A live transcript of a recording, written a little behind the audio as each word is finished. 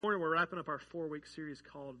Morning, we're wrapping up our 4-week series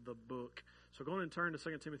called The Book. So go ahead and turn to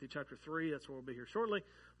 2 Timothy chapter 3. That's where we'll be here shortly.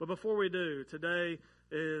 But before we do, today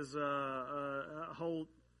is a whole,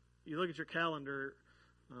 you look at your calendar,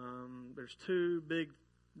 there's two big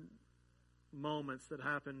moments that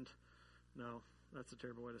happened. No, that's a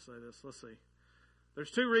terrible way to say this. Let's see. There's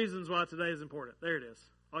two reasons why today is important. There it is.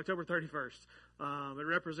 October 31st. It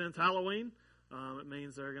represents Halloween. It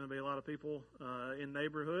means there are going to be a lot of people in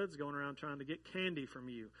neighborhoods going around trying to get candy from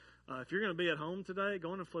you. If you're going to be at home today,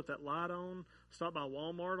 go in and flip that light on. Stop by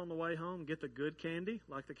Walmart on the way home. Get the good candy,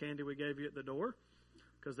 like the candy we gave you at the door,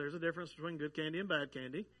 because there's a difference between good candy and bad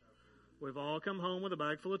candy. We've all come home with a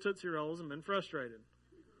bag full of Tootsie Rolls and been frustrated.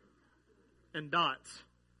 And dots.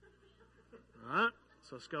 All right?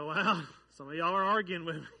 So let's go out. Some of y'all are arguing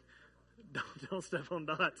with me. Don't step on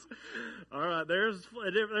dots. All right, there's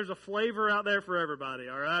a flavor out there for everybody.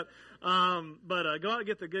 All right, but go out and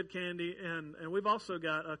get the good candy, and we've also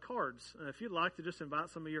got cards. If you'd like to just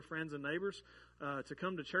invite some of your friends and neighbors to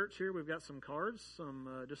come to church here, we've got some cards, some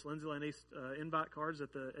just Lindsay Lane invite cards at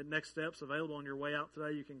Next Steps available on your way out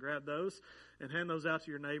today. You can grab those and hand those out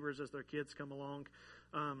to your neighbors as their kids come along.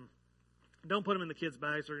 Don't put them in the kids'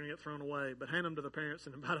 bags; they're going to get thrown away. But hand them to the parents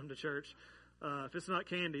and invite them to church. If it's not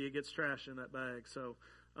candy, it gets trashed in that bag. So,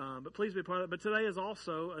 but please be part of it. But today is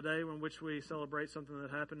also a day in which we celebrate something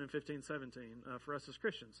that happened in 1517 for us as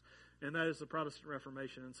Christians, and that is the Protestant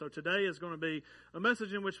Reformation. And so today is going to be a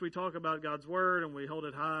message in which we talk about God's Word, and we hold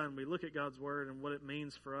it high, and we look at God's Word and what it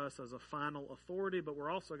means for us as a final authority. But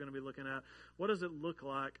we're also going to be looking at what does it look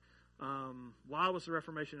like. Why was the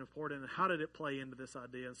Reformation important, and how did it play into this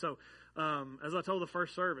idea? And so, as I told the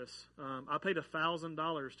first service, I paid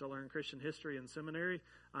 $1,000 to learn Christian history in seminary.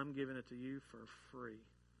 I'm giving it to you for free.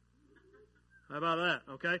 How about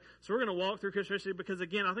that? Okay, so we're going to walk through Christian history because,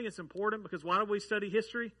 again, I think it's important because why do we study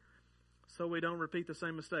history? So we don't repeat the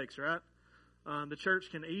same mistakes, right? The church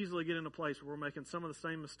can easily get in a place where we're making some of the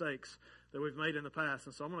same mistakes that we've made in the past.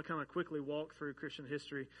 And so I'm going to kind of quickly walk through Christian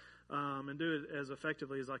history and do it as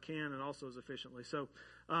effectively as I can and also as efficiently. So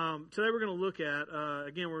today we're going to look at,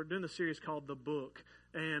 again, we're doing the series called The Book.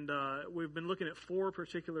 And we've been looking at 4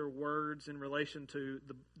 particular words in relation to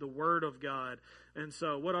the Word of God. And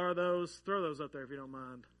so what are those? Throw those up there if you don't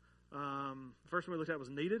mind. The first one we looked at was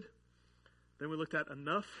needed. Then we looked at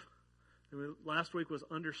enough. Last week was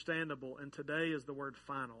understandable, and today is the word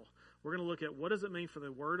final. We're going to look at what does it mean for the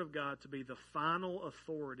Word of God to be the final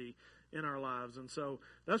authority in our lives. And so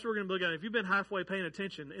that's what we're going to look at. If you've been halfway paying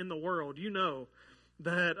attention in the world, you know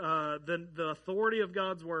that the authority of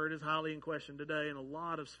God's Word is highly in question today in a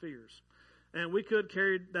lot of spheres. And we could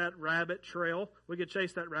carry that rabbit trail. We could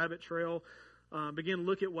chase that rabbit trail, begin to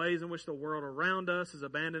look at ways in which the world around us is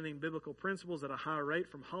abandoning biblical principles at a high rate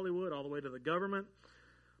from Hollywood all the way to the government.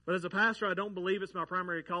 But as a pastor, I don't believe it's my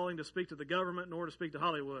primary calling to speak to the government nor to speak to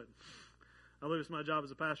Hollywood. I believe it's my job as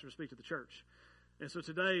a pastor to speak to the church. And so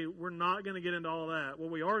today, we're not going to get into all that. What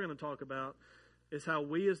we are going to talk about is how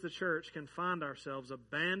we as the church can find ourselves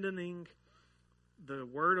abandoning the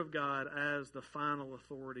Word of God as the final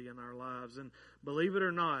authority in our lives. And believe it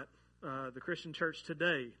or not, the Christian church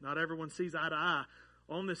today, not everyone sees eye to eye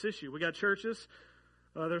on this issue. We got churches.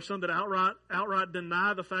 There's some that outright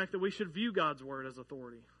deny the fact that we should view God's Word as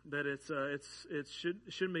authority. That it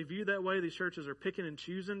shouldn't be viewed that way. These churches are picking and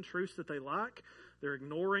choosing truths that they like. They're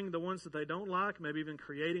ignoring the ones that they don't like, maybe even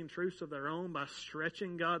creating truths of their own by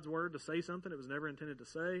stretching God's Word to say something it was never intended to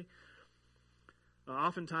say.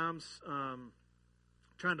 Oftentimes,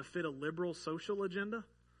 trying to fit a liberal social agenda.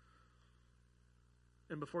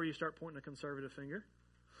 And before you start pointing a conservative finger,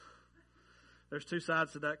 there's two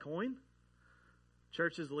sides to that coin.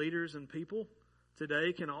 Churches, leaders, and people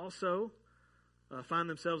today can also find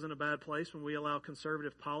themselves in a bad place when we allow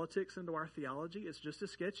conservative politics into our theology. It's just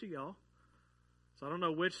as sketchy, y'all. So I don't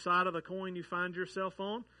know which side of the coin you find yourself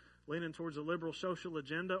on, leaning towards a liberal social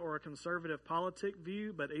agenda or a conservative politic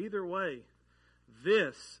view, but either way,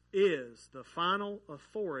 this is the final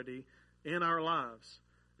authority in our lives,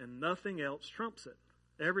 and nothing else trumps it.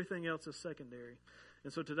 Everything else is secondary.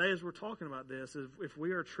 And so today, as we're talking about this, if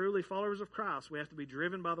we are truly followers of Christ, we have to be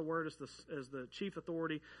driven by the Word as the chief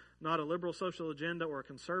authority, not a liberal social agenda or a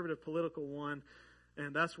conservative political one.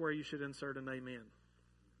 And that's where you should insert an amen.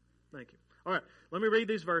 Thank you. All right, let me read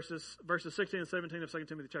these verses 16 and 17 of 2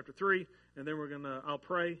 Timothy chapter 3, and then I'll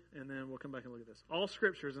pray, and then we'll come back and look at this. All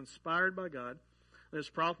Scripture is inspired by God, and is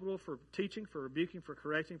profitable for teaching, for rebuking, for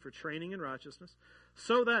correcting, for training in righteousness,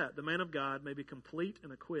 so that the man of God may be complete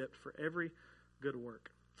and equipped for every good work.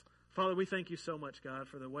 Father, we thank you so much, God,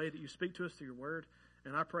 for the way that you speak to us through your Word,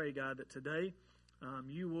 and I pray, God, that today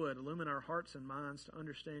you would illumine our hearts and minds to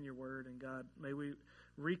understand your Word, and God, may we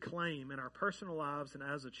reclaim in our personal lives and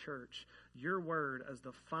as a church your word as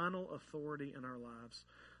the final authority in our lives.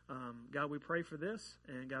 God, we pray for this,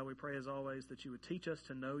 and God, we pray as always that you would teach us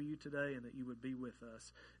to know you today and that you would be with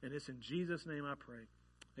us. And it's in Jesus' name I pray.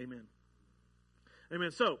 Amen.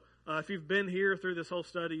 Amen. So, if you've been here through this whole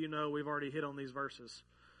study, you know we've already hit on these verses.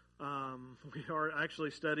 We are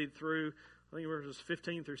actually studied through, I think verses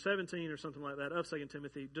 15 through 17 or something like that of 2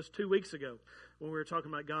 Timothy just 2 weeks ago when we were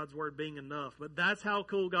talking about God's word being enough. But that's how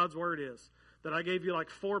cool God's word is. That I gave you like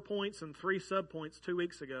 4 points and 3 subpoints 2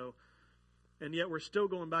 weeks ago. And yet we're still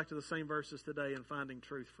going back to the same verses today and finding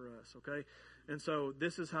truth for us, okay? And so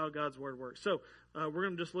this is how God's word works. So we're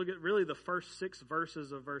going to just look at really the first 6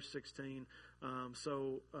 verses of verse 16.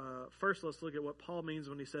 First let's look at what Paul means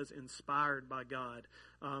when he says inspired by God.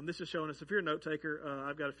 This is showing us, if you're a note taker,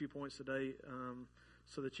 I've got a few points today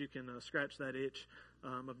so that you can scratch that itch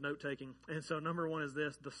of note taking. And so number 1 is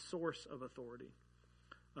this, the source of authority.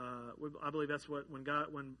 I believe that's what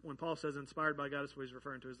when Paul says inspired by God, that's what he's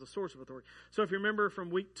referring to as the source of authority. So if you remember from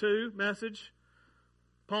week 2 message,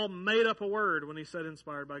 Paul made up a word when he said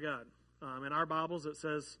inspired by God. In our Bibles it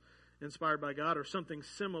says inspired by God or something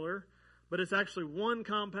similar, but it's actually one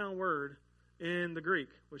compound word in the Greek,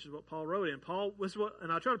 which is what Paul wrote in.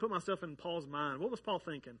 And I try to put myself in Paul's mind. What was Paul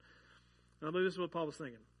thinking? And I believe this is what Paul was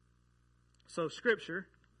thinking. So Scripture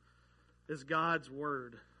is God's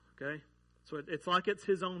word, okay? So it's like it's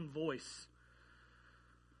his own voice.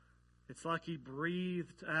 It's like he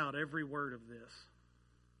breathed out every word of this.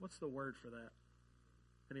 What's the word for that?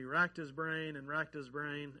 And he racked his brain,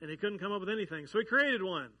 and he couldn't come up with anything. So he created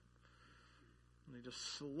one. And he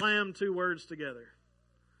just slammed 2 words together.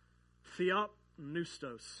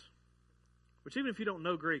 Theopneustos. Which even if you don't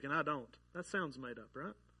know Greek, and I don't, that sounds made up,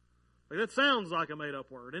 right? Like that sounds like a made up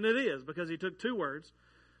word. And it is, because he took 2 words.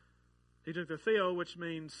 He took the theo, which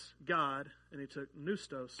means God, and he took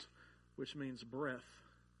neustos, which means breath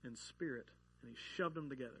and spirit, and he shoved them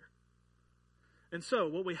together. And so,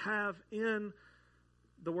 what we have in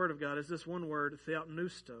the Word of God is this one word,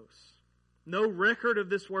 theopneustos. No record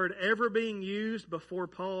of this word ever being used before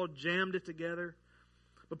Paul jammed it together.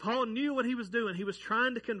 But Paul knew what he was doing. He was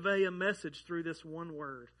trying to convey a message through this one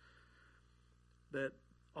word, that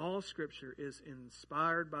all Scripture is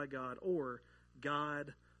inspired by God, or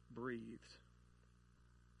God breathed.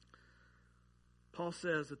 Paul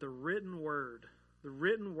says that the written word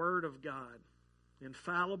of God, the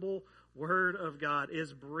infallible word of God,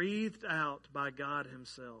 is breathed out by God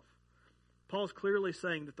himself. Paul's clearly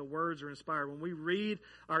saying that the words are inspired. When we read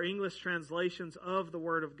our English translations of the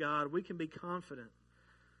Word of God, we can be confident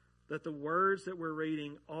that the words that we're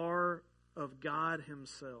reading are of God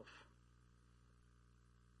himself.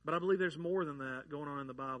 But I believe there's more than that going on in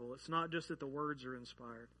the Bible. It's not just that the words are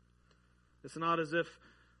inspired. It's not as if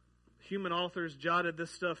human authors jotted this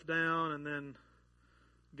stuff down and then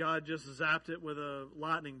God just zapped it with a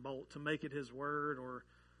lightning bolt to make it his word, or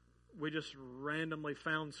we just randomly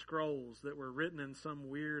found scrolls that were written in some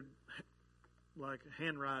weird like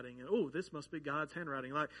handwriting, and oh, this must be God's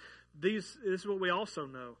handwriting. Like this is what we also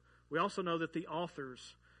know. We also know that the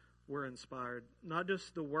authors were inspired. Not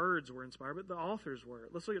just the words were inspired, but the authors were.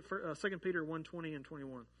 Let's look at 2 Peter 1:20 and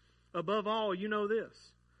 21. Above all, you know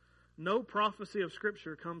this. No prophecy of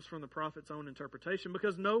Scripture comes from the prophet's own interpretation,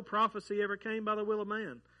 because no prophecy ever came by the will of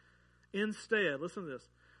man. Instead, listen to this.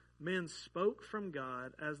 Men spoke from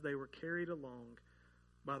God as they were carried along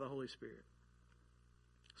by the Holy Spirit.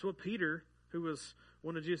 So what Peter, who was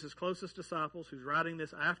one of Jesus' closest disciples, who's writing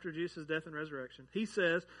this after Jesus' death and resurrection, he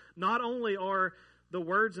says, not only are the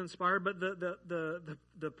words inspired, but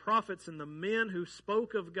the prophets and the men who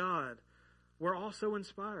spoke of God were also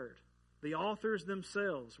inspired. The authors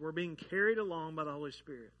themselves were being carried along by the Holy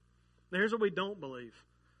Spirit. Now here's what we don't believe.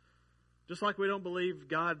 Just like we don't believe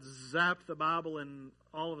God zapped the Bible and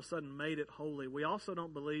all of a sudden made it holy, we also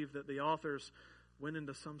don't believe that the authors went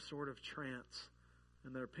into some sort of trance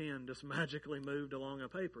and their pen just magically moved along a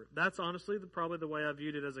paper. That's honestly probably the way I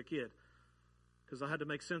viewed it as a kid, because I had to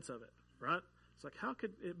make sense of it, right? It's like, how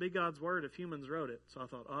could it be God's word if humans wrote it? So I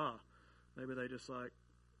thought, maybe they just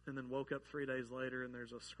and then woke up 3 days later and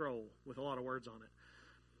there's a scroll with a lot of words on it.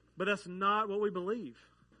 But that's not what we believe.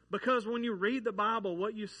 Because when you read the Bible,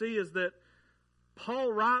 what you see is that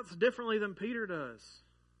Paul writes differently than Peter does.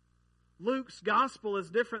 Luke's gospel is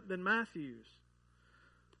different than Matthew's.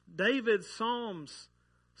 David's Psalms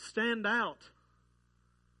stand out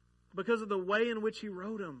because of the way in which he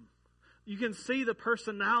wrote them. You can see the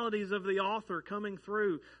personalities of the author coming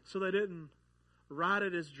through. So they didn't write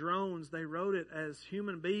it as drones. They wrote it as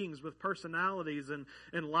human beings with personalities and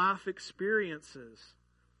life experiences.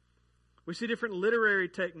 We see different literary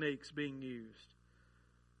techniques being used.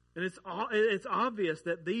 And it's obvious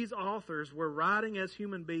that these authors were writing as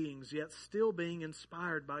human beings, yet still being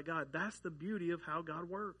inspired by God. That's the beauty of how God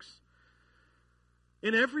works.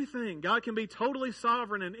 In everything, God can be totally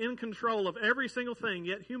sovereign and in control of every single thing,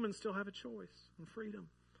 yet humans still have a choice and freedom.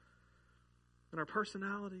 And our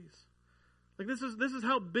personalities. Like this is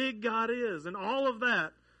how big God is, and all of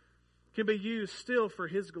that can be used still for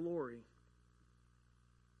His glory.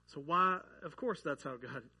 So why? Of course, that's how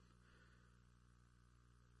God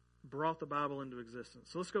brought the Bible into existence.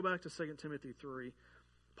 So let's go back to 2 Timothy 3.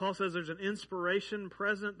 Paul says there's an inspiration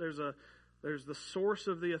present. There's the source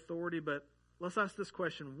of the authority, but let's ask this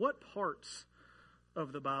question. What parts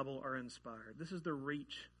of the Bible are inspired? This is the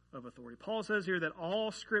reach of authority. Paul says here that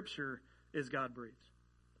all Scripture is God-breathed.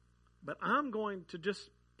 But I'm going to just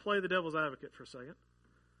play the devil's advocate for a second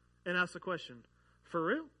and ask the question, for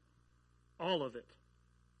real? All of it?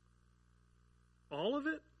 All of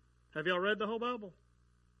it? Have y'all read the whole Bible?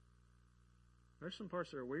 There's some parts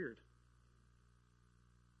that are weird.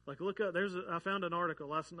 Like look up, I found an article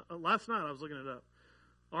last night I was looking it up.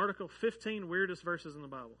 Article 15 weirdest verses in the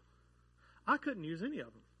Bible. I couldn't use any of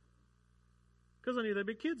them. Because I knew there'd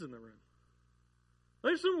be kids in the room.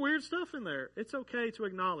 There's some weird stuff in there. It's okay to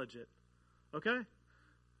acknowledge it. Okay?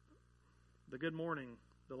 The good morning,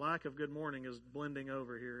 the lack of good morning is blending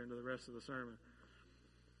over here into the rest of the sermon.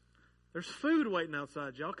 There's food waiting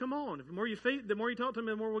outside, y'all. Come on. The more you feed, the more you talk to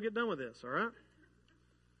me, the more we'll get done with this, all right?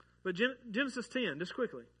 But Genesis 10, just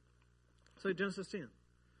quickly. Say Genesis 10.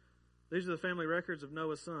 These are the family records of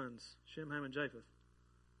Noah's sons, Shem, Ham, and Japheth.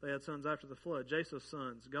 They had sons after the flood. Japheth's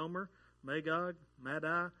sons, Gomer, Magog,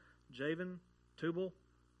 Madai, Javan, Tubal,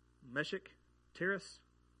 Meshech, Tiras.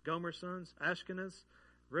 Gomer's sons, Ashkenaz,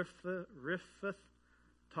 Riphath,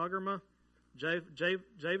 Togarmah.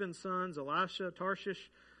 Javan's sons, Elisha,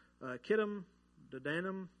 Tarshish, Kittim,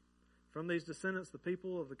 Dedanim. From these descendants, the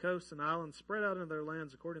people of the coasts and islands spread out into their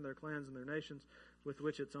lands according to their clans and their nations, with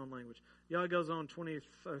which its own language. Yeah, it goes on 20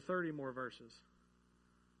 or 30 more verses.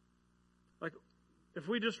 Like, if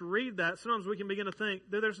we just read that, sometimes we can begin to think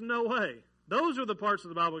that there's no way. Those are the parts of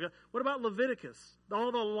the Bible. What about Leviticus?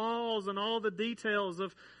 All the laws and all the details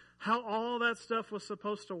of how all that stuff was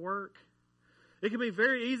supposed to work. It can be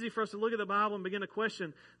very easy for us to look at the Bible and begin to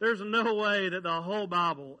question, there's no way that the whole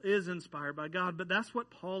Bible is inspired by God. But that's what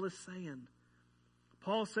Paul is saying.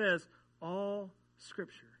 Paul says all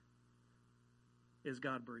Scripture is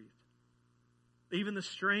God-breathed. Even the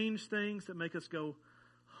strange things that make us go,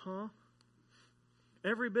 huh?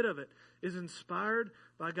 Every bit of it is inspired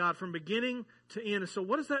by God from beginning to end. So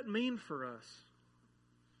what does that mean for us?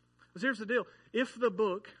 Because here's the deal. If the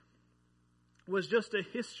book was just a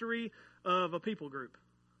history of a people group,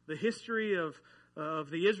 the history of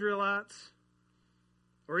the Israelites,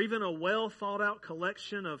 or even a well thought out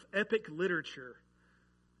collection of epic literature,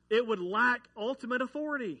 it would lack ultimate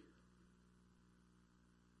authority.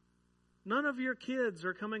 None of your kids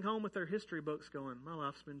are coming home with their history books going, my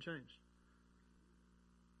life's been changed.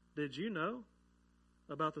 Did you know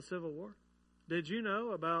about the Civil War? Did you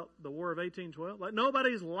know about the War of 1812? Like,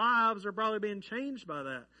 nobody's lives are probably being changed by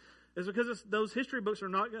that. It's because those history books are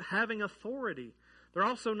not having authority. They're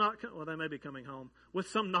also not, well, they may be coming home with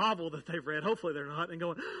some novel that they've read. Hopefully they're not, and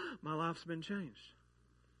going, my life's been changed.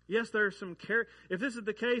 Yes, there's some, if this is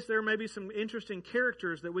the case, there may be some interesting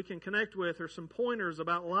characters that we can connect with, or some pointers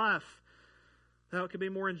about life, how it could be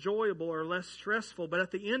more enjoyable or less stressful. But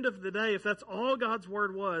at the end of the day, if that's all God's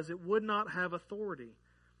Word was, it would not have authority.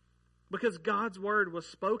 Because God's Word was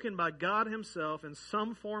spoken by God Himself in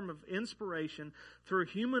some form of inspiration through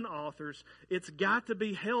human authors. It's got to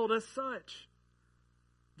be held as such.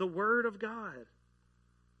 The Word of God.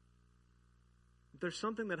 There's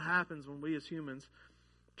something that happens when we as humans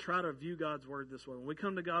try to view God's Word this way. When we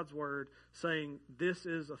come to God's Word saying, this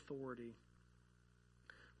is authority,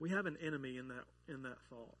 we have an enemy in that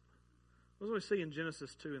thought. What do we see in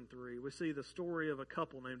Genesis 2 and 3? We see the story of a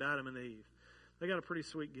couple named Adam and Eve. They got a pretty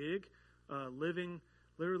sweet gig, living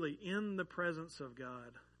literally in the presence of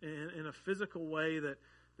God in a physical way that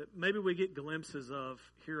maybe we get glimpses of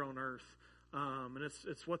here on earth. And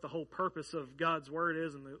it's what the whole purpose of God's Word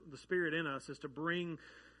is, and the Spirit in us is to bring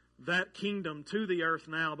that kingdom to the earth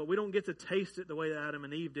now. But we don't get to taste it the way that Adam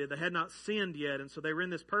and Eve did. They had not sinned yet, and so they were in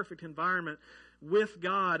this perfect environment with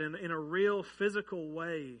God in a real physical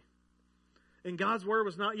way. And God's Word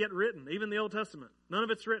was not yet written, even the Old Testament. None of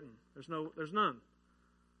it's written. There's none.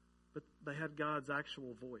 But they had God's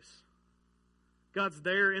actual voice. God's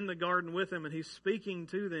there in the garden with them, and He's speaking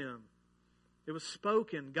to them. It was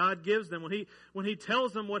spoken. God gives them. When he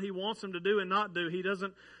tells them what He wants them to do and not do, He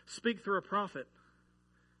doesn't speak through a prophet.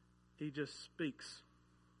 He just speaks.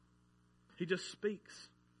 He just speaks.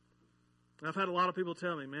 I've had a lot of people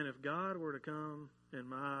tell me, man, if God were to come in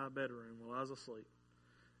my bedroom while I was asleep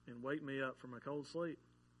and wake me up from a cold sleep,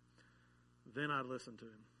 then I'd listen to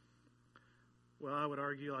him. Well, I would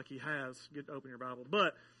argue like he has. Open your Bible.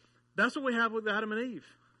 But that's what we have with Adam and Eve.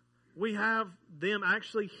 We have them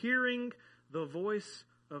actually hearing the voice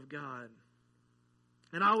of God.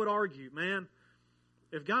 And I would argue, man,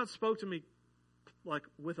 if God spoke to me like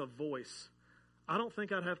with a voice, I don't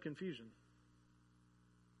think I'd have confusion.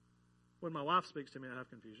 When my wife speaks to me, I have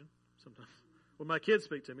confusion sometimes. When my kids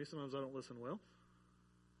speak to me, sometimes I don't listen well.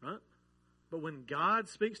 Right? But when God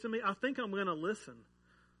speaks to me, I think I'm going to listen.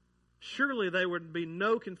 Surely there would be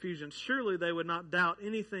no confusion. Surely they would not doubt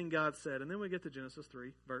anything God said. And then we get to Genesis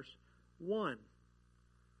 3, verse 1.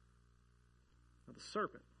 Now the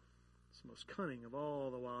serpent is the most cunning of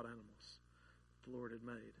all the wild animals the Lord had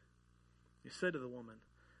made. He said to the woman,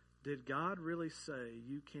 did God really say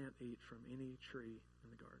you can't eat from any tree in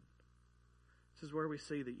the garden? This is where we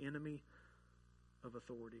see the enemy of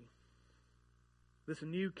authority. This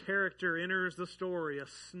new character enters the story, a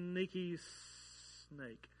sneaky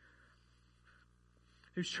snake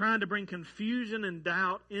who's trying to bring confusion and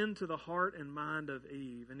doubt into the heart and mind of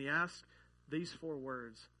Eve. And he asks these 4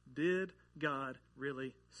 words, did God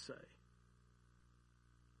really say?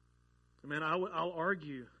 Man, I'll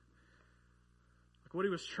argue. Like what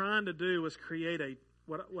he was trying to do was create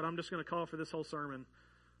what I'm just going to call for this whole sermon,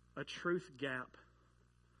 a truth gap.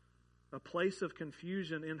 A place of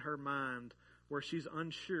confusion in her mind where she's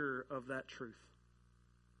unsure of that truth.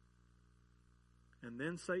 And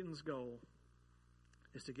then Satan's goal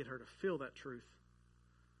is to get her to fill that truth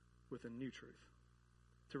with a new truth.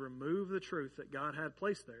 To remove the truth that God had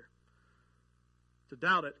placed there. To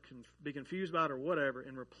doubt it, be confused about it or whatever,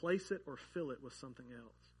 and replace it or fill it with something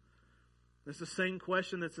else. It's the same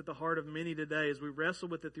question that's at the heart of many today as we wrestle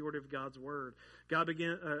with the authority of God's Word.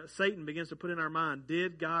 Satan begins to put in our mind,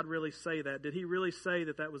 did God really say that? Did he really say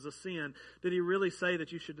that that was a sin? Did he really say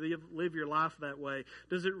that you should live your life that way?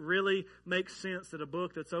 Does it really make sense that a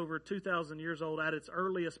book that's over 2,000 years old at its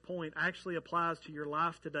earliest point actually applies to your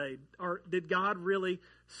life today? Or did God really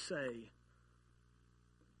say?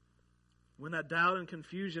 When that doubt and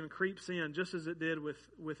confusion creeps in, just as it did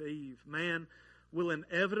with Eve, man will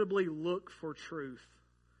inevitably look for truth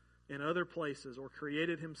in other places or create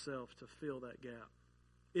it himself to fill that gap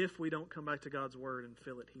if we don't come back to God's Word and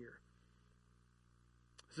fill it here.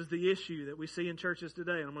 This is the issue that we see in churches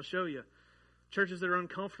today, and I'm going to show you. Churches that are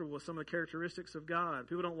uncomfortable with some of the characteristics of God.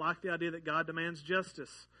 People don't like the idea that God demands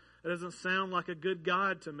justice. It doesn't sound like a good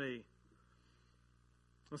God to me.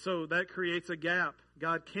 And so that creates a gap.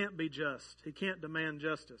 God can't be just. He can't demand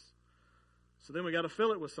justice. So then we got to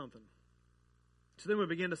fill it with something. So then we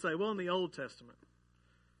begin to say, well, in the Old Testament,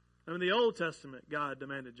 in the Old Testament, God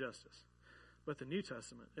demanded justice. But the New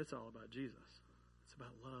Testament, it's all about Jesus. It's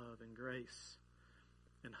about love and grace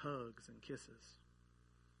and hugs and kisses.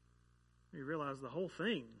 You realize the whole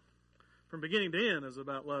thing, from beginning to end, is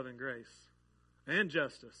about love and grace and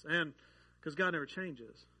justice, and because God never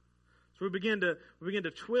changes. So we begin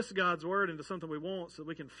to twist God's Word into something we want so that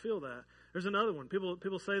we can feel that. There's another one.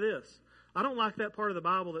 People say this. I don't like that part of the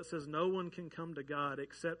Bible that says no one can come to God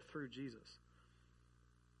except through Jesus.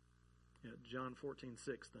 Yeah, John 14:6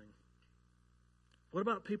 thing. What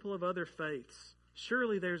about people of other faiths?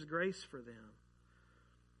 Surely there's grace for them.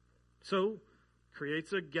 So,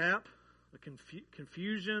 creates a gap, the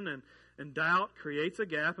confusion and doubt creates a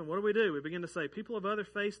gap. And what do? We begin to say, people of other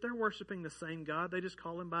faiths, they're worshiping the same God. They just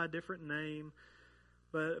call him by a different name.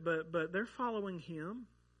 But they're following him.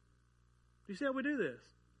 Do you see how we do this?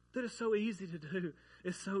 That is so easy to do.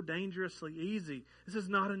 It's so dangerously easy. This is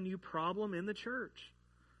not a new problem in the church.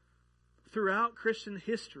 Throughout Christian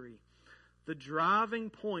history, the driving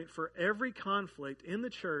point for every conflict in the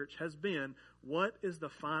church has been, what is the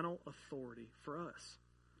final authority for us?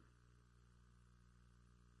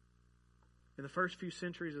 In the first few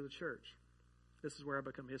centuries of the church, this is where I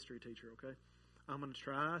become history teacher, okay? I'm going to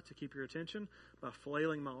try to keep your attention by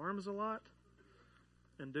flailing my arms a lot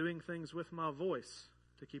and doing things with my voice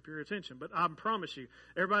to keep your attention. But I promise you,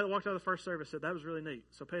 everybody that walked out of the first service said, that was really neat.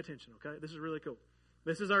 So pay attention, okay? This is really cool.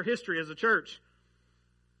 This is our history as a church.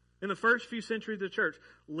 In the first few centuries of the church,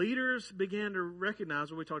 leaders began to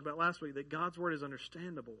recognize what we talked about last week, that God's Word is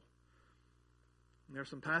understandable. And there are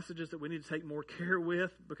some passages that we need to take more care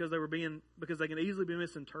with because they can easily be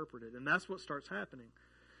misinterpreted. And that's what starts happening.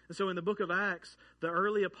 And so in the book of Acts, the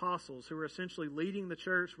early apostles who were essentially leading the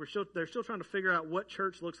church, they're still trying to figure out what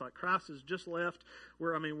church looks like. Christ has just left.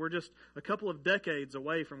 We're just a couple of decades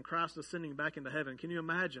away from Christ ascending back into heaven. Can you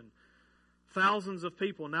imagine? Thousands of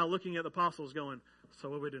people now looking at the apostles going, so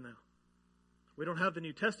what do we do now? We don't have the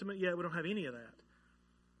New Testament yet. We don't have any of that.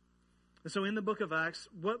 And so in the book of Acts,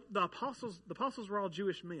 what the apostles were all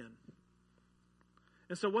Jewish men.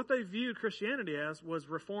 And so what they viewed Christianity as was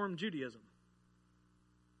Reformed Judaism.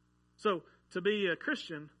 So to be a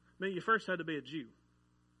Christian meant you first had to be a Jew.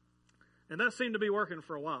 And that seemed to be working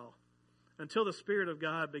for a while until the Spirit of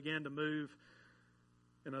God began to move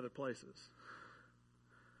in other places.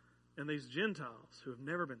 And these Gentiles who have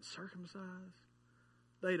never been circumcised,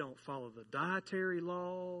 they don't follow the dietary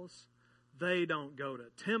laws, they don't go to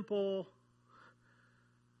temple.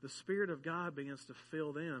 The Spirit of God begins to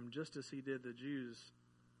fill them just as He did the Jews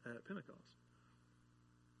at Pentecost.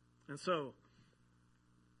 And so,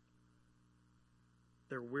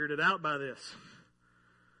 they're weirded out by this.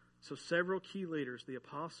 So several key leaders, the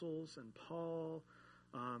apostles and Paul,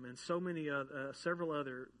 and several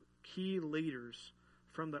other key leaders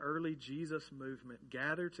from the early Jesus movement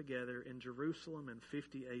gathered together in Jerusalem in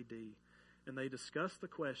 50 AD. And they discussed the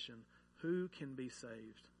question, who can be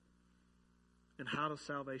saved? And how does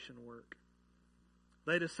salvation work?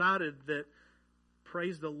 They decided that,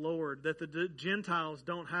 praise the Lord, that the Gentiles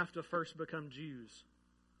don't have to first become Jews.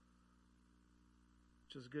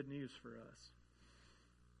 Which is good news for us.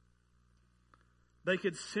 They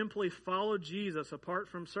could simply follow Jesus apart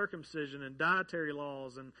from circumcision and dietary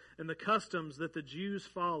laws and the customs that the Jews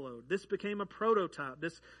followed. This became a prototype.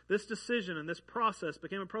 This decision and this process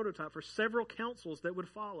became a prototype for several councils that would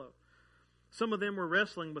follow. Some of them were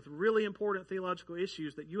wrestling with really important theological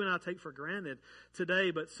issues that you and I take for granted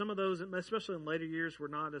today, but some of those, especially in later years, were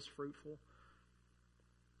not as fruitful.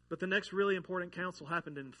 But the next really important council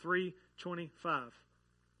happened in 325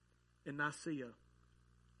 in Nicaea.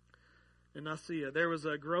 In Nicaea, there was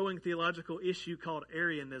a growing theological issue called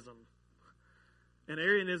Arianism. And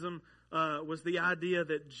Arianism was the idea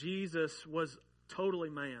that Jesus was totally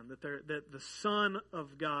man, that the Son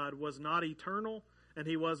of God was not eternal, and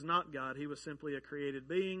He was not God. He was simply a created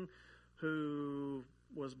being who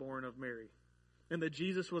was born of Mary. And that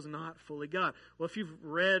Jesus was not fully God. Well, if you've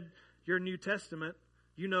read your New Testament,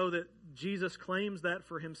 you know that Jesus claims that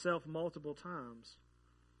for Himself multiple times.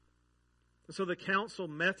 And so the council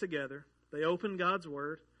met together. They opened God's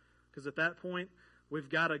Word, because at that point, we've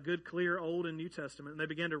got a good, clear Old and New Testament. And they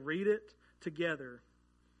began to read it together.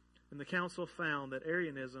 And the council found that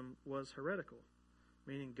Arianism was heretical,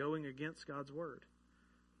 meaning going against God's Word.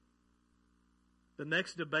 The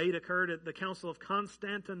next debate occurred at the Council of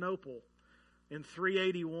Constantinople in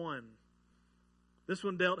 381. This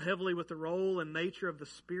one dealt heavily with the role and nature of the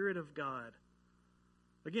Spirit of God.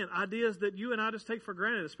 Again, ideas that you and I just take for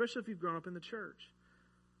granted, especially if you've grown up in the church.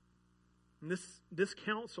 And this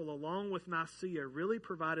council, along with Nicaea, really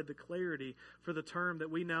provided the clarity for the term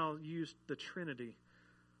that we now use, the Trinity,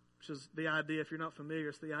 which is the idea, if you're not familiar,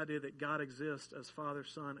 it's the idea that God exists as Father,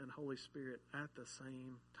 Son, and Holy Spirit at the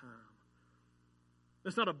same time.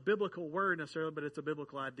 It's not a biblical word necessarily, but it's a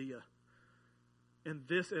biblical idea. And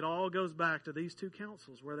it all goes back to these two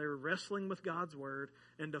councils where they were wrestling with God's Word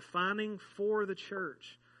and defining for the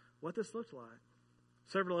church what this looked like.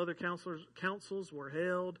 Several other councils were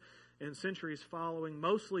held in centuries following,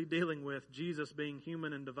 mostly dealing with Jesus being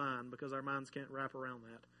human and divine, because our minds can't wrap around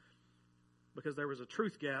that. Because there was a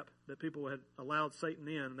truth gap that people had allowed Satan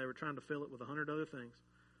in, and they were trying to fill it with 100 other things.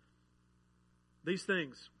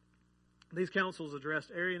 These councils addressed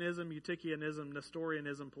Arianism, Eutychianism,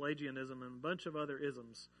 Nestorianism, Pelagianism, and a bunch of other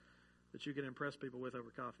isms that you can impress people with over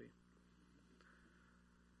coffee.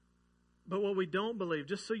 But what we don't believe,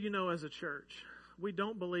 just so you know as a church, we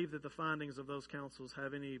don't believe that the findings of those councils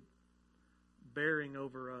have any bearing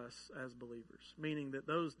over us as believers. Meaning that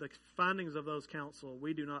the findings of those councils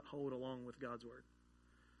we do not hold along with God's Word.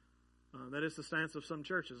 That is the stance of some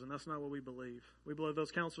churches, and that's not what we believe. We believe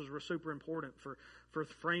those councils were super important for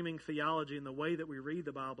framing theology and the way that we read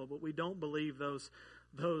the Bible, but we don't believe those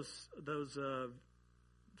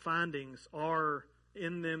findings are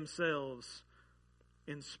in themselves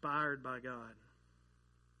inspired by God.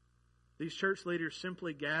 These church leaders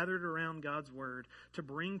simply gathered around God's Word to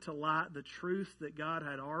bring to light the truth that God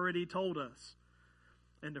had already told us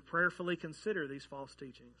and to prayerfully consider these false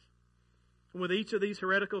teachings. And with each of these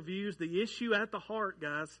heretical views, the issue at the heart,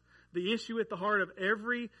 guys, the issue at the heart of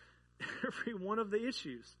every one of the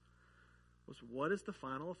issues was, what is the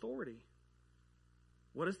final authority?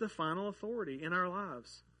 What is the final authority in our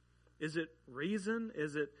lives? Is it reason?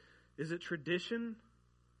 Is it tradition?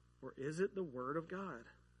 Or is it the Word of God?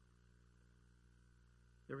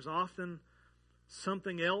 There was often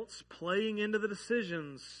something else playing into the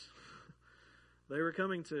decisions they were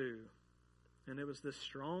coming to. And it was this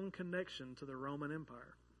strong connection to the Roman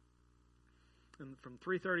Empire. And from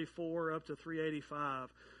 334 up to 385,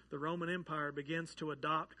 the Roman Empire begins to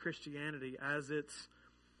adopt Christianity as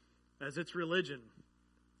its religion.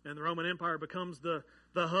 And the Roman Empire becomes the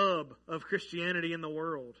hub of Christianity in the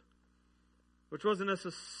world, which wasn't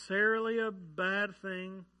necessarily a bad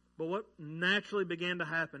thing. But what naturally began to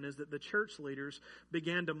happen is that the church leaders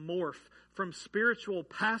began to morph from spiritual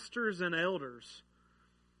pastors and elders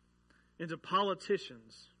into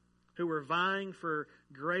politicians who were vying for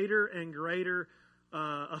greater and greater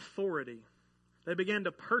authority. They began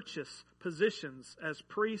to purchase positions as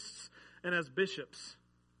priests and as bishops.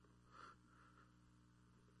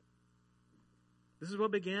 This is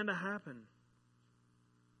what began to happen.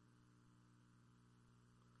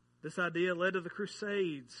 This idea led to the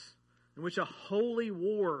Crusades, in which a holy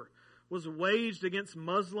war was waged against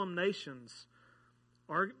Muslim nations,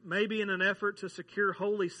 or maybe in an effort to secure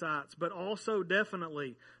holy sites, but also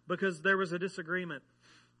definitely because there was a disagreement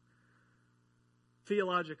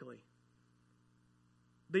theologically.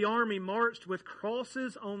 The army marched with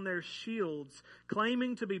crosses on their shields,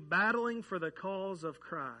 claiming to be battling for the cause of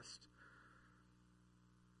Christ,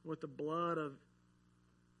 with the blood of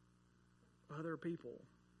other people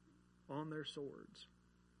on their swords.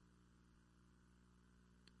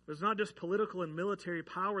 It was not just political and military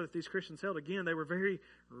power that these Christians held. Again, they were very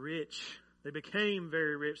rich. They became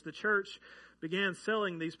very rich. The church began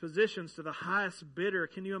selling these positions to the highest bidder.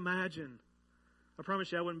 Can you imagine? I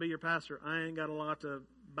promise you I wouldn't be your pastor. I ain't got a lot to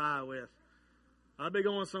buy with. I'd be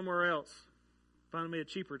going somewhere else. Finding me a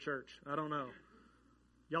cheaper church. I don't know.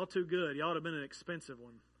 Y'all too good. Y'all would have been an expensive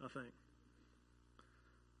one, I think.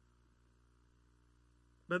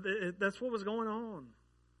 But that's what was going on.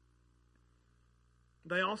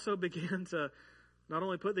 They also began to not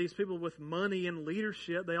only put these people with money in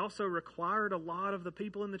leadership, they also required a lot of the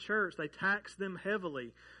people in the church. They taxed them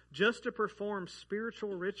heavily just to perform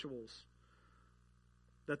spiritual rituals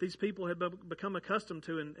that these people had become accustomed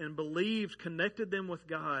to and believed connected them with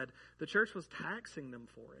God. The church was taxing them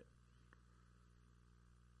for it.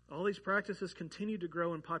 All these practices continued to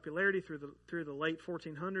grow in popularity through the late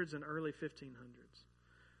 1400s and early 1500s.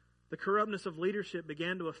 The corruptness of leadership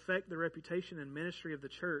began to affect the reputation and ministry of the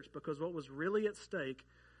church, because what was really at stake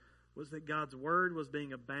was that God's word was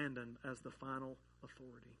being abandoned as the final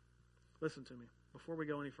authority. Listen to me before we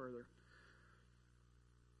go any further.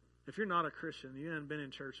 If you're not a Christian, you haven't been in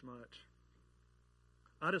church much,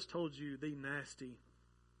 I just told you the nasty.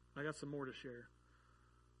 I got some more to share.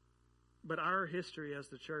 But our history as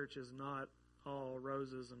the church is not all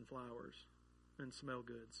roses and flowers and smell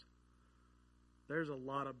goods. There's a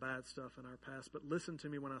lot of bad stuff in our past, but listen to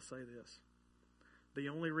me when I say this. The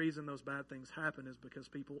only reason those bad things happen is because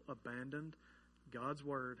people abandoned God's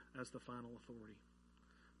word as the final authority.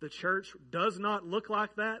 The church does not look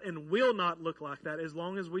like that and will not look like that as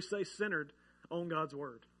long as we stay centered on God's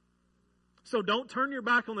word. So don't turn your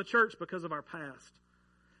back on the church because of our past.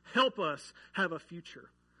 Help us have a future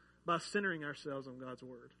by centering ourselves on God's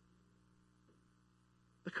word.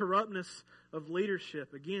 The corruptness of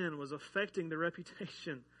leadership, again, was affecting the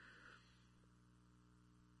reputation.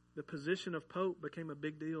 The position of Pope became a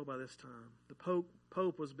big deal by this time. The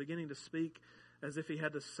Pope was beginning to speak as if he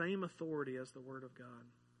had the same authority as the Word of God.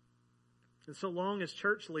 And so long as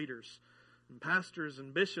church leaders and pastors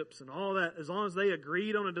and bishops and all that, as long as they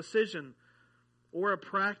agreed on a decision or a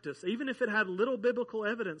practice, even if it had little biblical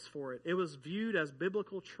evidence for it, it was viewed as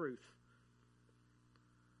biblical truth.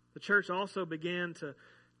 The church also began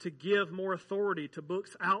to give more authority to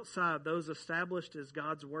books outside those established as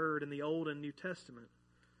God's Word in the Old and New Testament.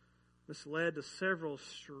 This led to several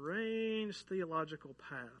strange theological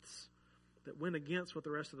paths that went against what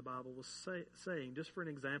the rest of the Bible was saying. Just for an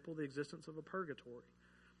example, the existence of a purgatory.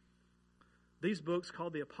 These books,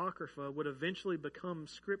 called the Apocrypha, would eventually become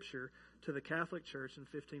Scripture to the Catholic Church in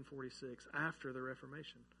 1546 after the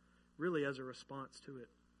Reformation, really as a response to it.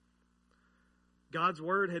 God's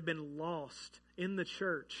word had been lost in the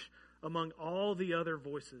church among all the other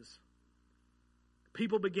voices.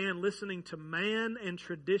 People began listening to man and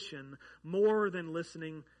tradition more than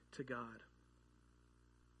listening to God.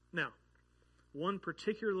 Now, one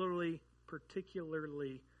particularly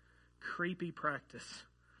creepy practice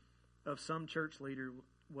of some church leader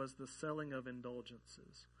was the selling of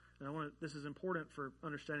indulgences. And this is important for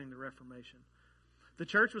understanding the Reformation. The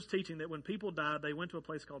church was teaching that when people died, they went to a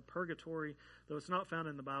place called purgatory, though it's not found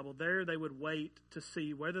in the Bible. There they would wait to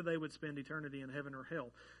see whether they would spend eternity in heaven or hell.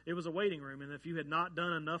 It was a waiting room, and if you had not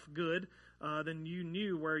done enough good, then you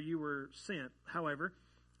knew where you were sent. However,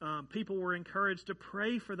 people were encouraged to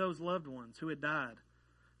pray for those loved ones who had died,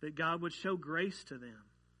 that God would show grace to them,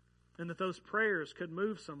 and that those prayers could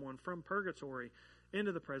move someone from purgatory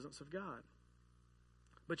into the presence of God.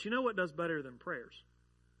 But you know what does better than prayers?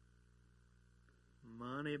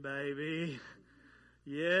 Money, baby.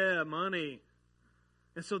 Yeah, money.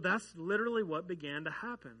 And so that's literally what began to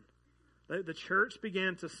happen. The church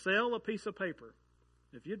began to sell a piece of paper.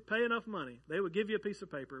 If you'd pay enough money, they would give you a piece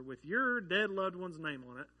of paper with your dead loved one's name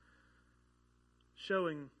on it,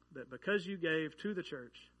 showing that because you gave to the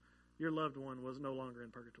church, your loved one was no longer in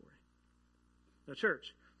purgatory. The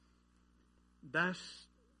church, that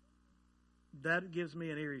gives me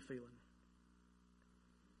an eerie feeling.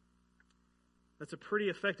 That's a pretty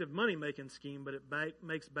effective money-making scheme, but it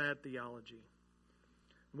makes bad theology.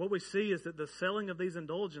 What we see is that the selling of these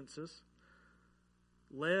indulgences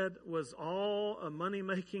was all a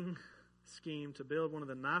money-making scheme to build one of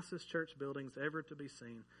the nicest church buildings ever to be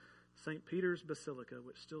seen, St. Peter's Basilica,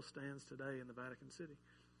 which still stands today in the Vatican City.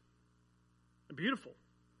 And beautiful.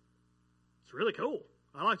 It's really cool.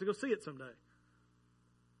 I'd like to go see it someday.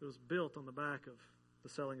 It was built on the back of the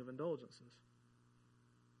selling of indulgences.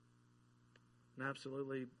 An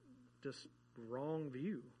absolutely just wrong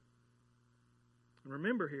view. And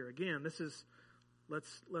remember here, again, this is,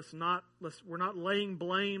 we're not laying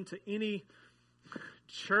blame to any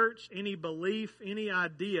church, any belief, any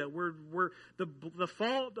idea. The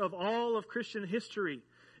fault of all of Christian history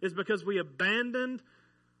is because we abandoned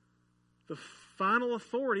the final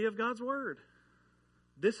authority of God's Word.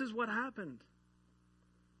 This is what happened.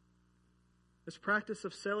 This practice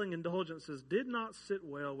of selling indulgences did not sit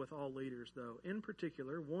well with all leaders, though. In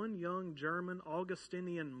particular, one young German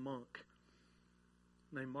Augustinian monk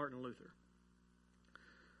named Martin Luther.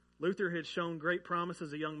 Luther had shown great promise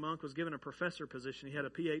as a young monk, was given a professor position. He had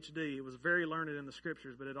a PhD. He was very learned in the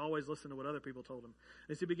Scriptures, but had always listened to what other people told him.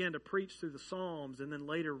 As he began to preach through the Psalms and then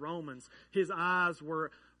later Romans, his eyes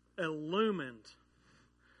were illumined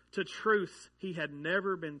to truths he had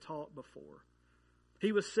never been taught before.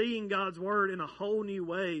 He was seeing God's Word in a whole new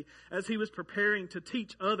way as he was preparing to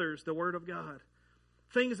teach others the Word of God.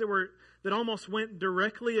 Things that almost went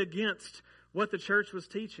directly against what the church was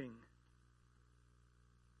teaching.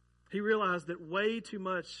 He realized that way too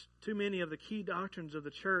many of the key doctrines of the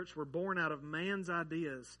church were born out of man's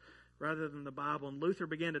ideas rather than the Bible. And Luther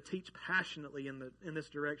began to teach passionately in this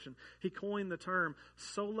direction. He coined the term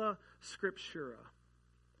sola scriptura,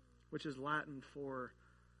 which is Latin for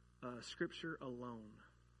Scripture alone.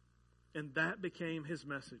 And that became his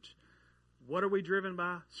message. What are we driven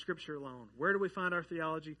by? Scripture alone. Where do we find our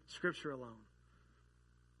theology? Scripture alone.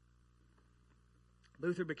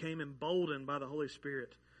 Luther became emboldened by the Holy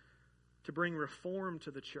Spirit to bring reform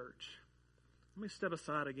to the church. Let me step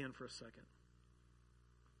aside again for a second.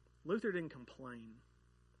 Luther didn't complain.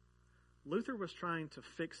 Luther was trying to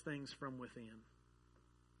fix things from within.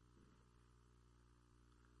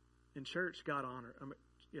 In church, God honored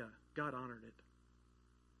it.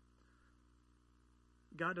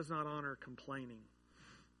 God does not honor complaining.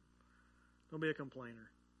 Don't be a complainer.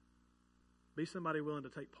 Be somebody willing to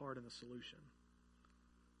take part in the solution.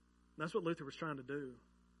 That's what Luther was trying to do.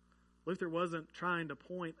 Luther wasn't trying to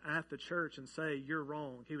point at the church and say, you're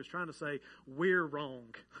wrong. He was trying to say, we're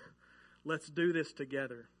wrong. Let's do this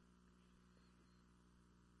together.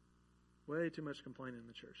 Way too much complaining in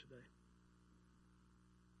the church today.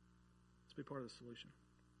 Let's be part of the solution.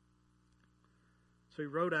 So he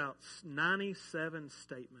wrote out 97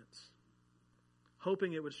 statements,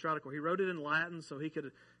 hoping it would strike a chord. He wrote it in Latin so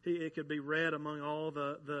it could be read among all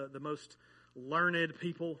the most learned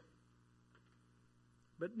people.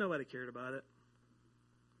 But nobody cared about it.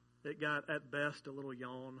 It got, at best, a little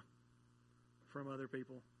yawn from other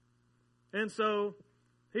people. And so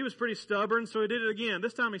he was pretty stubborn, so he did it again.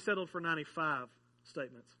 This time he settled for 95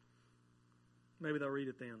 statements. Maybe they'll read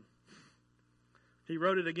it then. He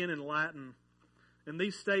wrote it again in Latin. And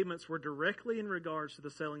these statements were directly in regards to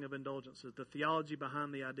the selling of indulgences, the theology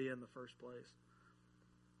behind the idea in the first place.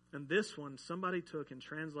 And this one, somebody took and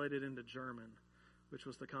translated into German, which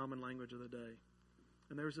was the common language of the day.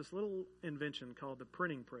 And there was this little invention called the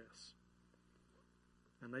printing press.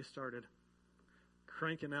 And they started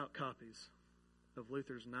cranking out copies of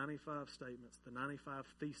Luther's 95 statements. The 95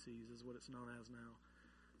 Theses is what it's known as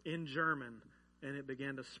now. In German. And it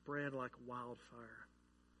began to spread like wildfire.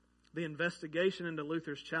 The investigation into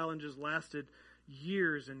Luther's challenges lasted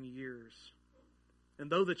years and years. And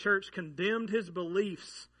though the church condemned his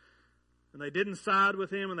beliefs, and they didn't side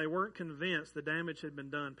with him and they weren't convinced the damage had been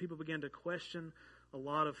done, people began to question a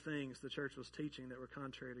lot of things the church was teaching that were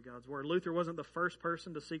contrary to God's Word. Luther wasn't the first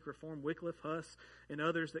person to seek reform. Wycliffe, Huss, and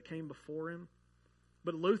others that came before him.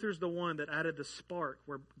 But Luther's the one that added the spark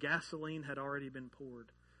where gasoline had already been poured.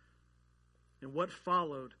 And what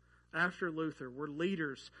followed after Luther were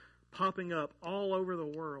leaders popping up all over the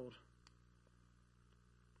world,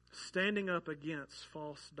 standing up against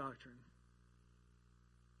false doctrine.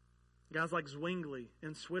 Guys like Zwingli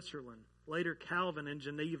in Switzerland, later Calvin in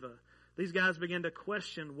Geneva. These guys began to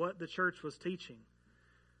question what the church was teaching.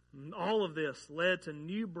 And all of this led to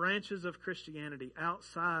new branches of Christianity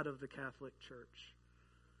outside of the Catholic Church.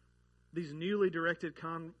 These newly directed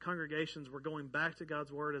congregations were going back to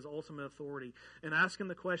God's Word as ultimate authority and asking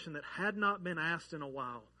the question that had not been asked in a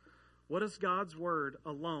while. What does God's Word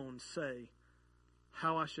alone say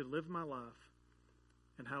how I should live my life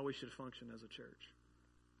and how we should function as a church?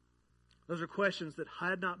 Those are questions that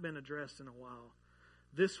had not been addressed in a while.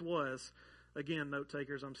 This was, again, note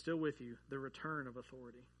takers, I'm still with you, the return of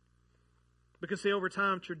authority. Because, see, over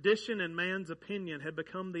time, tradition and man's opinion had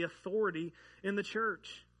become the authority in the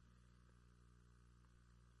church.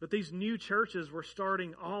 But these new churches were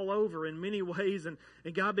starting all over in many ways, and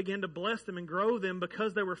God began to bless them and grow them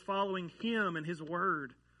because they were following Him and His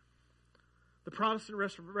Word. The Protestant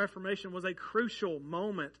Reformation was a crucial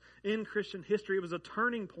moment in Christian history. It was a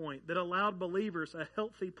turning point that allowed believers a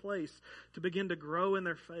healthy place to begin to grow in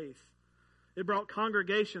their faith. It brought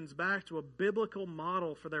congregations back to a biblical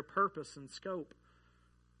model for their purpose and scope.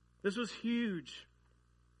 This was huge.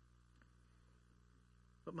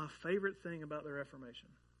 But my favorite thing about the Reformation,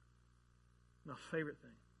 my favorite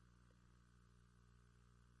thing,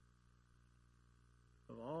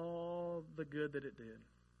 of all the good that it did,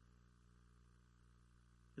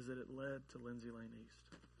 is that it led to Lindsay Lane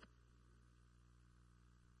East.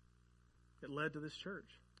 It led to this church.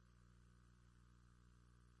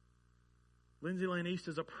 Lindsay Lane East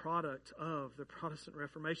is a product of the Protestant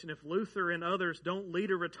Reformation. If Luther and others don't lead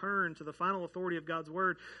a return to the final authority of God's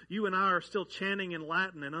Word, you and I are still chanting in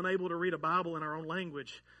Latin and unable to read a Bible in our own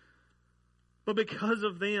language. But because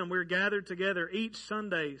of them, we're gathered together each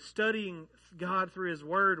Sunday, studying God through His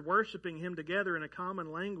Word, worshiping Him together in a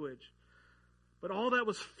common language. But all that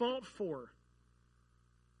was fought for.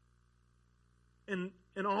 And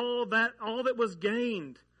all that was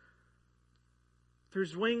gained through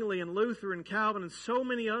Zwingli and Luther and Calvin and so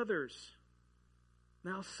many others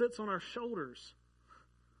now sits on our shoulders.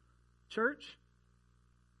 Church,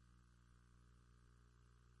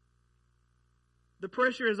 the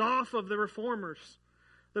pressure is off of the reformers.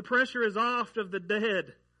 The pressure is off of the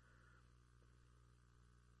dead.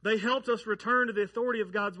 They helped us return to the authority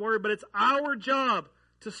of God's Word, but it's our job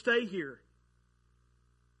to stay here.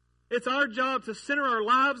 It's our job to center our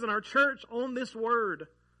lives and our church on this Word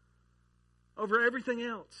over everything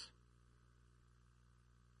else.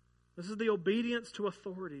 This is the obedience to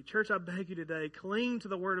authority. Church, I beg you today, cling to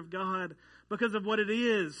the Word of God because of what it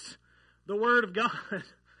is, the Word of God.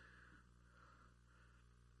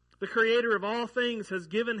 The Creator of all things has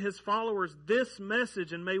given His followers this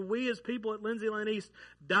message, and may we as people at Lindsay Lane East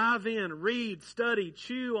dive in, read, study,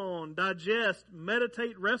 chew on, digest,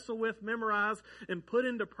 meditate, wrestle with, memorize, and put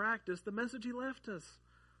into practice the message He left us.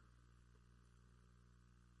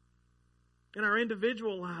 In our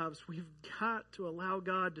individual lives, we've got to allow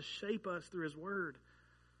God to shape us through His Word.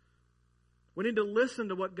 We need to listen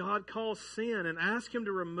to what God calls sin and ask Him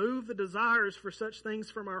to remove the desires for such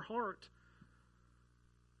things from our heart.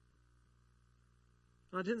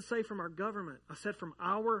 I didn't say from our government. I said from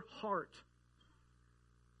our heart.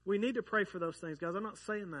 We need to pray for those things, guys. I'm not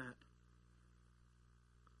saying that.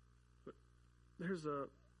 But there's an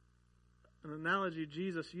analogy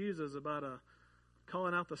Jesus uses about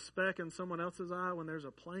calling out the speck in someone else's eye when there's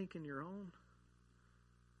a plank in your own.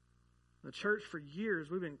 The church, for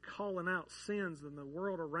years, we've been calling out sins in the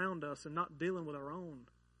world around us and not dealing with our own.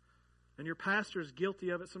 And your pastor is guilty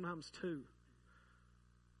of it sometimes too.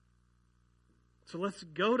 So let's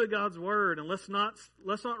go to God's Word and let's not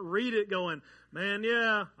read it going, man,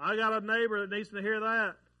 yeah, I got a neighbor that needs to hear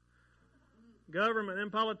that. Government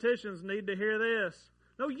and politicians need to hear this.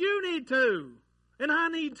 No, you need to. And I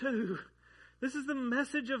need to. This is the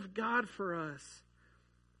message of God for us.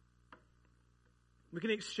 We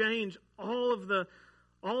can exchange all of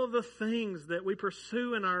the things that we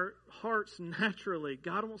pursue in our hearts naturally.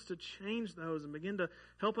 God wants to change those and begin to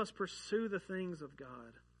help us pursue the things of God.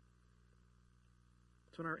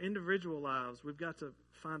 So in our individual lives, we've got to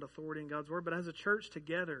find authority in God's Word. But as a church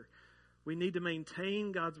together, we need to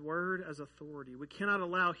maintain God's Word as authority. We cannot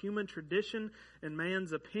allow human tradition and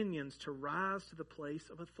man's opinions to rise to the place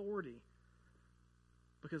of authority.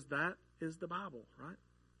 Because that is the Bible, right?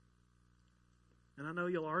 And I know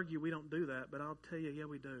you'll argue we don't do that, but I'll tell you, yeah,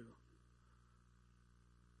 we do.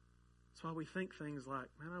 That's why we think things like,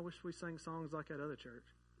 man, I wish we sang songs like that other church.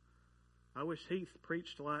 I wish Heath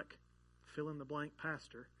preached like fill in the blank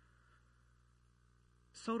pastor.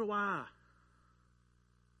 So do I.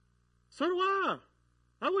 So do I.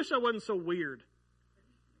 I wish I wasn't so weird.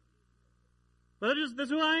 But that's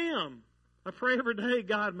who I am. I pray every day,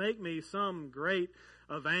 God, make me some great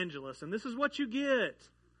evangelist. And this is what you get.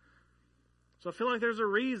 So I feel like there's a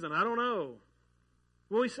reason. I don't know.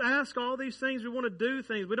 When we ask all these things, we want to do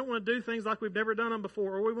things. We don't want to do things like we've never done them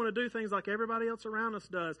before, or we want to do things like everybody else around us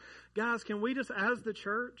does. Guys, can we just, as the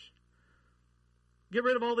church, get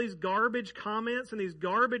rid of all these garbage comments and these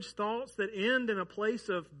garbage thoughts that end in a place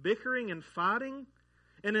of bickering and fighting,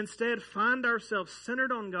 and instead find ourselves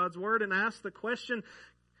centered on God's Word and ask the question,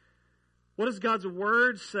 what does God's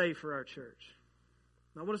Word say for our church?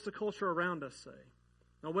 Now, what does the culture around us say?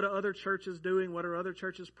 Now, what are other churches doing? What are other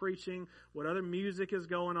churches preaching? What other music is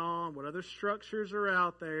going on? What other structures are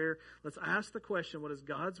out there? Let's ask the question, what does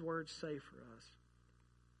God's Word say for us?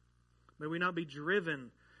 May we not be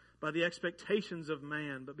driven by the expectations of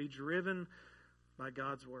man, but be driven by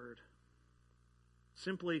God's Word.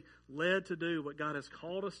 Simply led to do what God has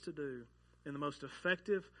called us to do in the most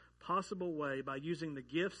effective possible way by using the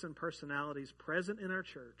gifts and personalities present in our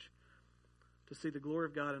church to see the glory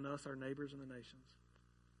of God in us, our neighbors, and the nations.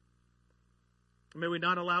 May we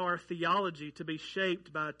not allow our theology to be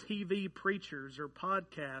shaped by TV preachers or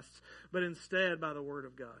podcasts, but instead by the Word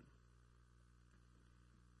of God.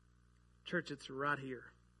 Church, it's right here.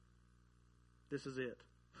 This is it.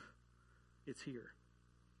 It's here.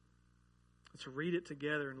 Let's read it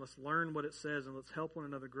together and let's learn what it says, and let's help one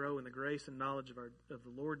another grow in the grace and knowledge of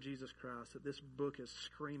the Lord Jesus Christ that this book is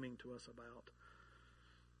screaming to us about.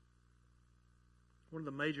 One of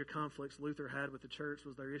the major conflicts Luther had with the church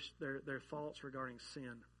was their thoughts regarding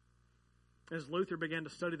sin. As Luther began to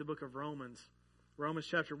study the book of Romans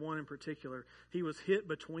chapter 1 in particular, he was hit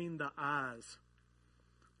between the eyes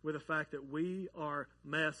with the fact that we are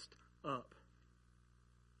messed up.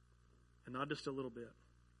 And not just a little bit.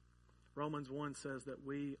 Romans 1 says that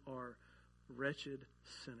we are wretched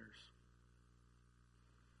sinners.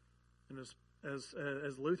 And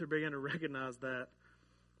as Luther began to recognize that,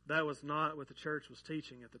 that was not what the church was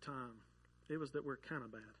teaching at the time. It was that we're kind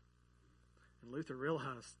of bad. And Luther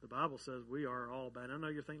realized the Bible says we are all bad. I know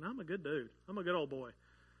you're thinking, I'm a good dude. I'm a good old boy.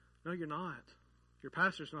 No, you're not. Your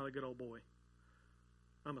pastor's not a good old boy.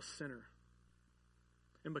 I'm a sinner.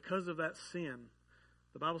 And because of that sin,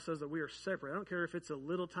 the Bible says that we are separate. I don't care if it's a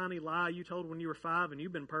little tiny lie you told when you were 5 and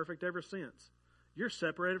you've been perfect ever since. You're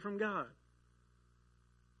separated from God.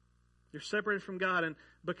 You're separated from God. And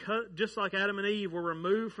because, just like Adam and Eve were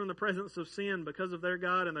removed from the presence of sin because of their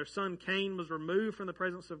God, and their son Cain was removed from the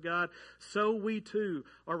presence of God, so we too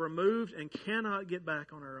are removed and cannot get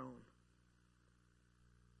back on our own.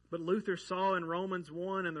 But Luther saw in Romans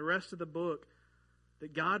 1 and the rest of the book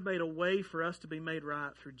that God made a way for us to be made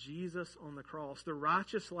right through Jesus on the cross. The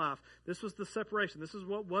righteous life, this was the separation. This is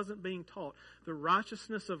what wasn't being taught. The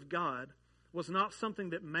righteousness of God was not something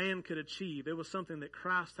that man could achieve. It was something that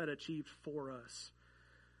Christ had achieved for us.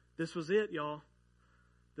 This was it, y'all.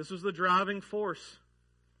 This was the driving force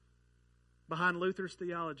behind Luther's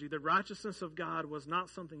theology. The righteousness of God was not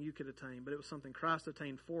something you could attain, but it was something Christ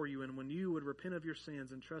attained for you. And when you would repent of your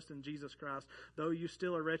sins and trust in Jesus Christ, though you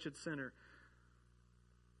still a wretched sinner,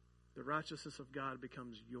 the righteousness of God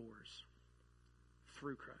becomes yours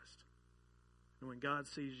through Christ. And when God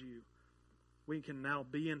sees you, we can now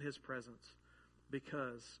be in His presence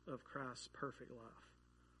because of Christ's perfect life.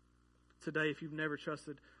 Today, if you've never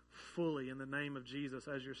trusted fully in the name of Jesus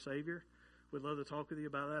as your Savior, we'd love to talk with you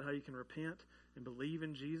about that, how you can repent and believe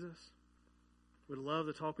in Jesus. We'd love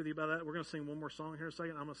to talk with you about that. We're going to sing one more song here in a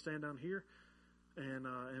second. I'm going to stand down here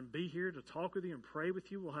and be here to talk with you and pray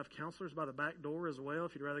with you. We'll have counselors by the back door as well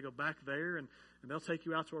if you'd rather go back there, and they'll take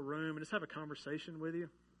you out to a room and just have a conversation with you,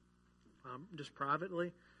 just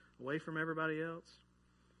privately, away from everybody else.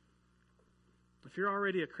 If you're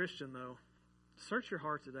already a Christian, though, search your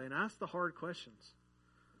heart today and ask the hard questions.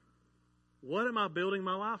 What am I building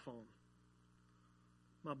my life on?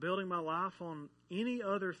 Am I building my life on any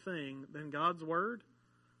other thing than God's Word?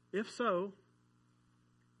 If so,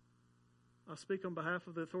 I speak on behalf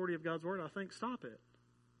of the authority of God's Word. I think, stop it.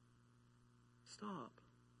 Stop.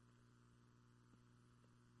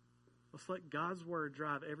 Let's let God's Word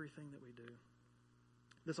drive everything that we do.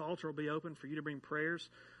 This altar will be open for you to bring prayers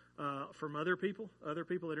from other people that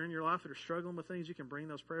are in your life that are struggling with things. You can bring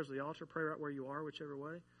those prayers to the altar, pray right where you are, whichever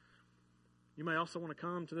way. You may also want to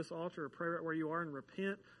come to this altar or pray right where you are and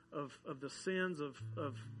repent of the sins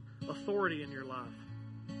of authority in your life.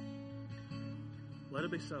 Let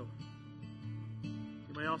it be so.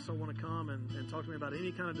 You may also want to come and talk to me about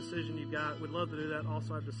any kind of decision you've got. We'd love to do that.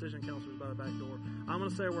 Also have decision counselors by the back door. I'm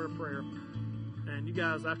going to say a word of prayer. And you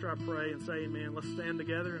guys, after I pray and say amen, let's stand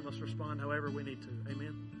together and let's respond however we need to.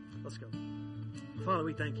 Amen. Let's go. Father,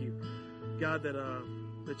 we thank you, God, that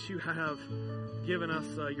that you have given us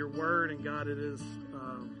your word, and God, it is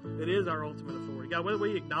our ultimate authority. God, whether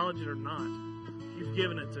we acknowledge it or not, you've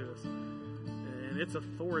given it to us, and it's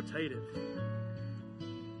authoritative.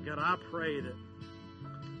 God, I pray that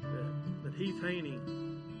Heath Haney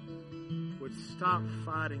would stop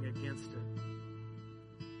fighting against it.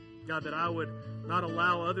 God, that I would not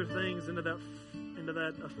allow other things into that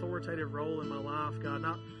authoritative role in my life. God,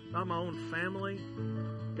 not my own family.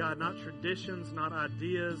 God, not traditions, not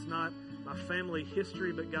ideas, not my family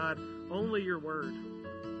history, but God, only your word.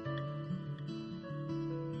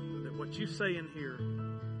 That what you say in here,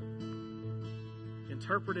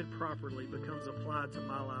 interpreted properly, becomes applied to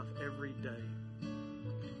my life every day.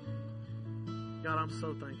 God, I'm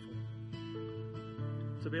so thankful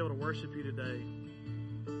to be able to worship you today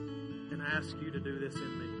and ask you to do this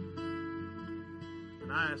in me.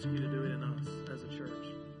 And I ask you to do it in us as a church.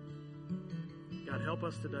 God, help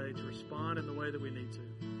us today to respond in the way that we need to.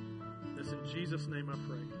 This in Jesus' name I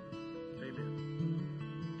pray.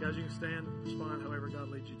 Amen. Guys, you can stand, respond however God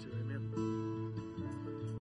leads you to. Amen.